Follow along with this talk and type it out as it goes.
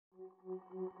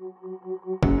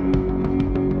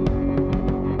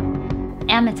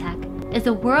AMETEK is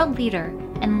a world leader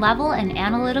in level and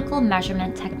analytical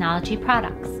measurement technology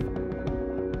products.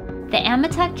 The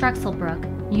AMETEK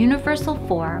Drexelbrook Universal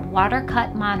IV Water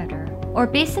Cut Monitor, or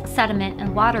Basic Sediment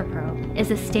and Water Probe,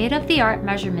 is a state-of-the-art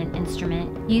measurement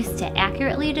instrument used to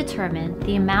accurately determine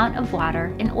the amount of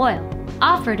water in oil,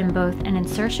 offered in both an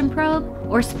insertion probe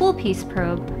or spool piece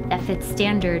probe that fits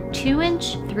standard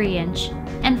 2-inch, 3-inch,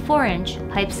 and 4-inch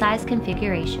pipe size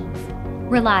configurations.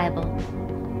 Reliable,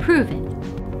 proven,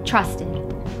 trusted.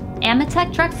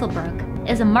 AMETEK Drexelbrook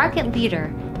is a market leader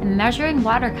in measuring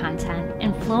water content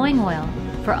in flowing oil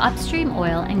for upstream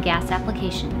oil and gas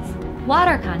applications.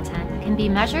 Water content can be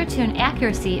measured to an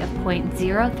accuracy of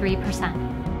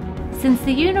 0.03%. Since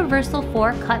the Universal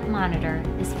IV Cut Monitor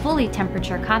is fully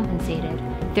temperature compensated,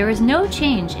 there is no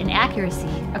change in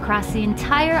accuracy across the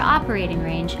entire operating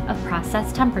range of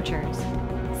process temperatures.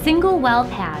 Single well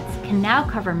pads can now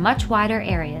cover much wider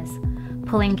areas,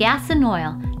 pulling gas and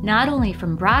oil not only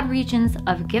from broad regions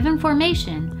of a given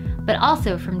formation, but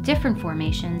also from different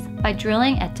formations by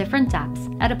drilling at different depths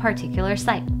at a particular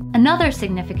site. Another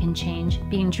significant change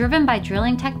being driven by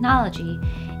drilling technology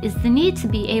is the need to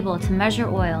be able to measure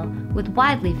oil with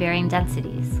widely varying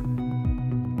densities.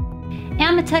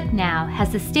 AMETEK now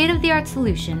has the state-of-the-art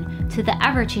solution to the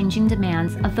ever-changing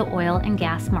demands of the oil and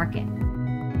gas market.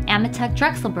 AMETEK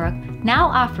Drexelbrook now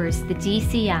offers the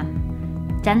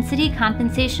DCM, Density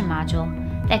Compensation Module,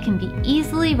 that can be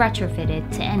easily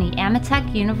retrofitted to any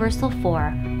AMETEK Universal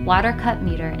IV water cut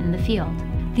meter in the field.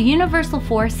 The Universal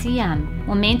IV CM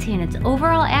will maintain its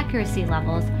overall accuracy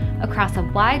levels across a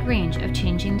wide range of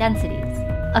changing densities,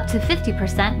 up to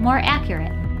 50% more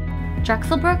accurate.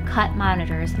 Drexelbrook cut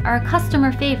monitors are a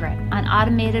customer favorite on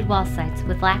automated well sites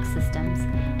with LAC systems,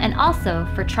 and also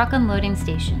for truck unloading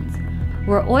stations,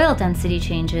 where oil density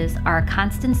changes are a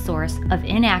constant source of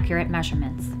inaccurate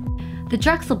measurements. The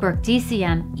Drexelbrook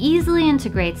DCM easily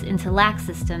integrates into LAC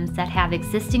systems that have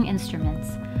existing instruments,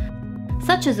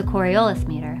 such as a Coriolis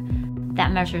meter,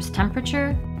 that measures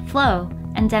temperature, flow,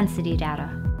 and density data.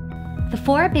 The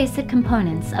four basic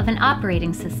components of an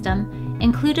operating system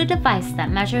include a device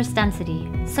that measures density,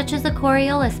 such as a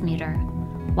Coriolis meter,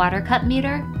 water cut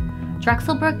meter,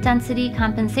 Drexelbrook Density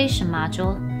Compensation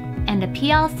Module, and a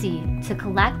PLC to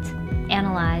collect,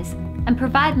 analyze, and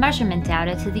provide measurement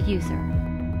data to the user.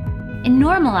 In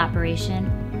normal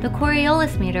operation, the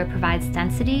Coriolis meter provides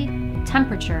density,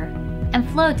 temperature, and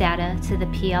flow data to the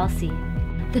PLC.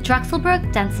 The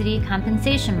Drexelbrook Density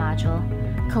Compensation Module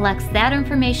collects that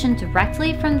information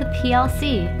directly from the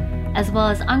PLC, as well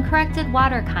as uncorrected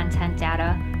water content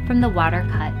data from the water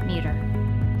cut meter.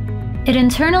 It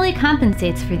internally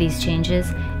compensates for these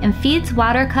changes and feeds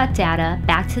water cut data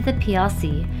back to the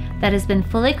PLC that has been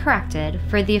fully corrected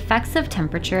for the effects of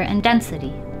temperature and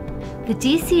density. The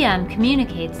DCM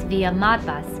communicates via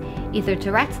Modbus either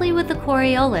directly with the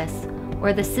Coriolis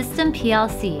or the system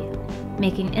PLC,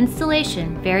 making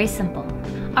installation very simple.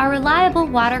 Our reliable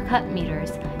water cut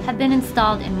meters have been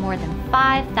installed in more than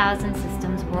 5,000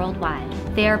 systems worldwide.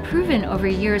 They are proven over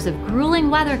years of grueling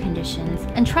weather conditions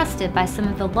and trusted by some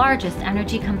of the largest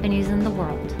energy companies in the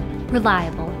world.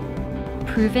 Reliable,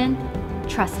 proven,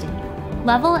 trusted,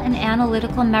 level and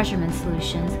analytical measurement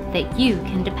solutions that you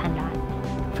can depend on.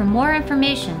 For more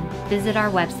information, visit our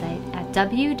website at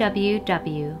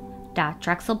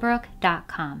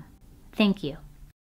www.drexelbrook.com. Thank you.